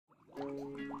It's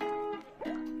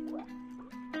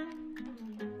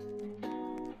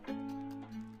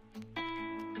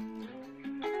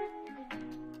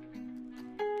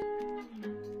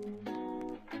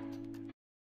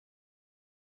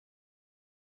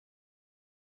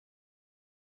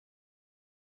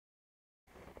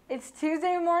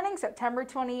Tuesday morning, September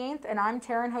 28th, and I'm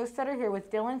Taryn Hostetter here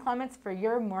with Dylan Clements for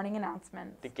your morning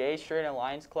announcement. The Gay, Straight, and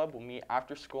Lions Club will meet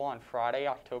after school on Friday,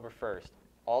 October 1st.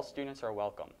 All students are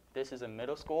welcome. This is a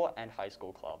middle school and high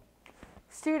school club.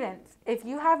 Students, if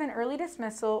you have an early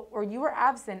dismissal or you were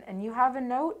absent and you have a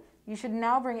note, you should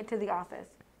now bring it to the office.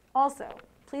 Also,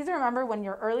 please remember when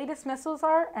your early dismissals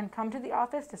are and come to the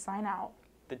office to sign out.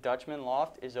 The Dutchman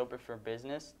Loft is open for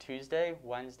business Tuesday,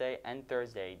 Wednesday, and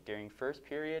Thursday during first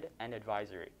period and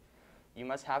advisory. You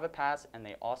must have a pass, and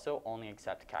they also only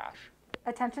accept cash.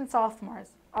 Attention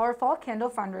sophomores, our fall candle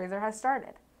fundraiser has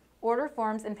started. Order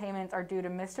forms and payments are due to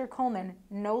Mr. Coleman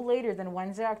no later than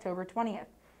Wednesday, October 20th.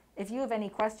 If you have any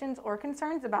questions or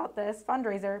concerns about this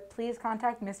fundraiser, please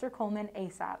contact Mr. Coleman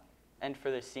ASAP. And for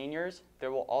the seniors,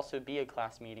 there will also be a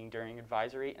class meeting during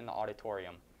advisory in the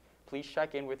auditorium. Please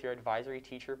check in with your advisory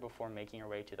teacher before making your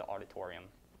way to the auditorium.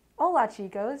 Hola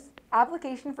chicos!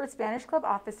 Application for Spanish Club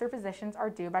officer positions are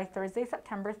due by Thursday,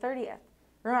 September 30th.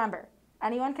 Remember,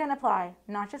 anyone can apply,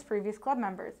 not just previous club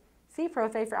members. See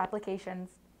Profe for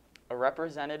applications. A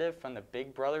representative from the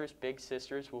Big Brothers Big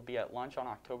Sisters will be at lunch on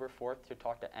October 4th to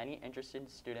talk to any interested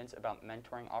students about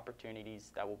mentoring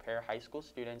opportunities that will pair high school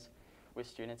students with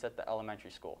students at the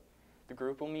elementary school. The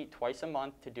group will meet twice a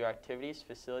month to do activities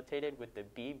facilitated with the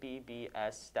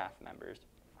BBBS staff members.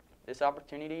 This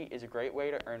opportunity is a great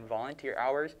way to earn volunteer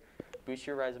hours, boost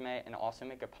your resume, and also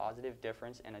make a positive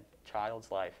difference in a child's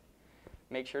life.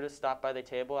 Make sure to stop by the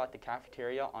table at the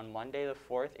cafeteria on Monday the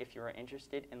 4th if you are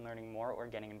interested in learning more or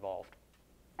getting involved.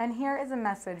 And here is a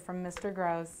message from Mr.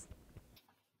 Gross.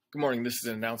 Good morning. This is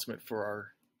an announcement for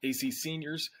our AC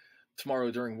seniors.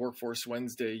 Tomorrow during Workforce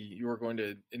Wednesday, you are going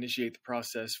to initiate the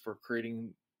process for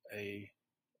creating a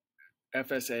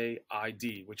FSA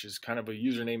ID, which is kind of a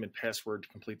username and password to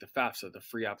complete the FAFSA, the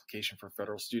free application for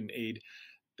federal student aid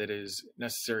that is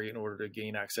necessary in order to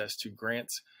gain access to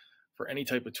grants for any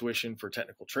type of tuition for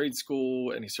technical trade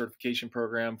school, any certification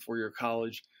program for your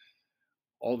college,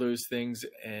 all those things.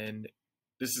 And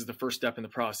this is the first step in the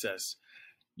process.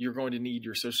 You're going to need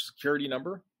your Social Security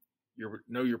number,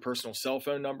 know your personal cell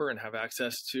phone number and have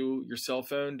access to your cell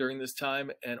phone during this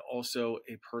time, and also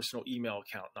a personal email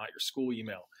account, not your school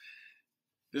email.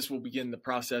 This will begin the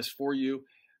process for you.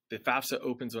 The FAFSA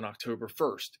opens on October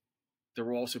 1st. There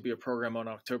will also be a program on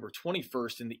October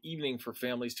 21st in the evening for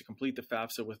families to complete the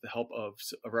FAFSA with the help of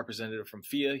a representative from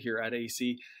FIA here at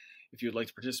AC. If you'd like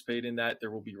to participate in that,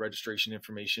 there will be registration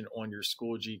information on your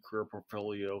Schoology Career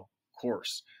Portfolio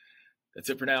course. That's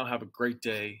it for now. Have a great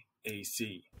day,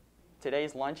 AC.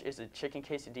 Today's lunch is a chicken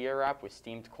quesadilla wrap with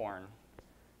steamed corn.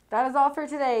 That is all for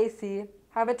today, AC.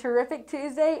 Have a terrific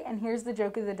Tuesday, and here's the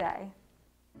joke of the day.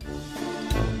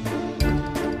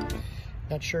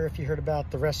 Not sure if you heard about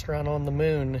the restaurant on the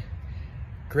moon.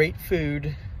 Great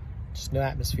food, just no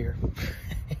atmosphere.